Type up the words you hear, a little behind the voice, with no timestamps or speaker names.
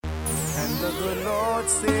And the good Lord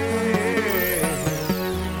said,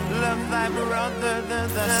 love thy brother than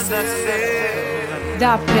thyself.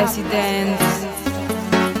 Da President.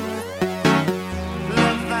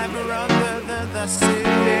 Love thy brother than thyself.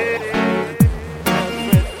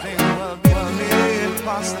 Everything will be made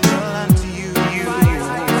possible unto you.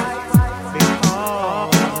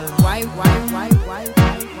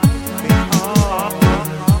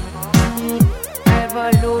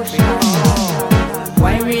 Revolution.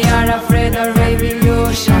 Why we are afraid of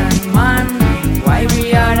revolution, man? Why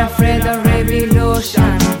we are afraid of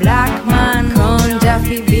revolution? Black man, come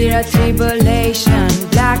Jaffe be a tribulation.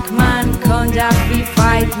 Black man, come Jaffe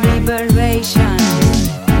fight liberation.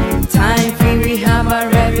 Time for we have a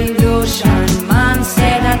revolution. Man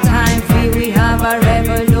said a time for we have a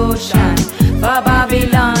revolution. For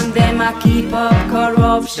Babylon, them a keep up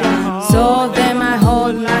corruption. So them a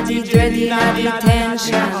hold naughty dready in a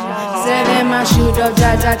detention. Say them a shoot up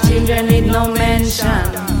Jaja children need no mention.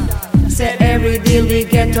 Say every deal they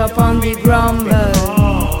get up on the grumble.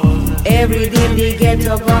 Every deal they get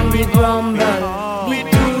up on the grumble. Be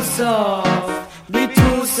too soft, be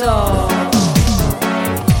too soft.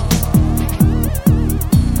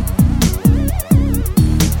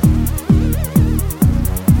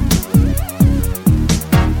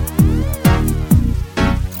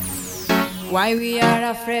 Why we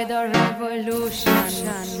are afraid of revolution?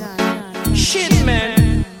 Shit, man.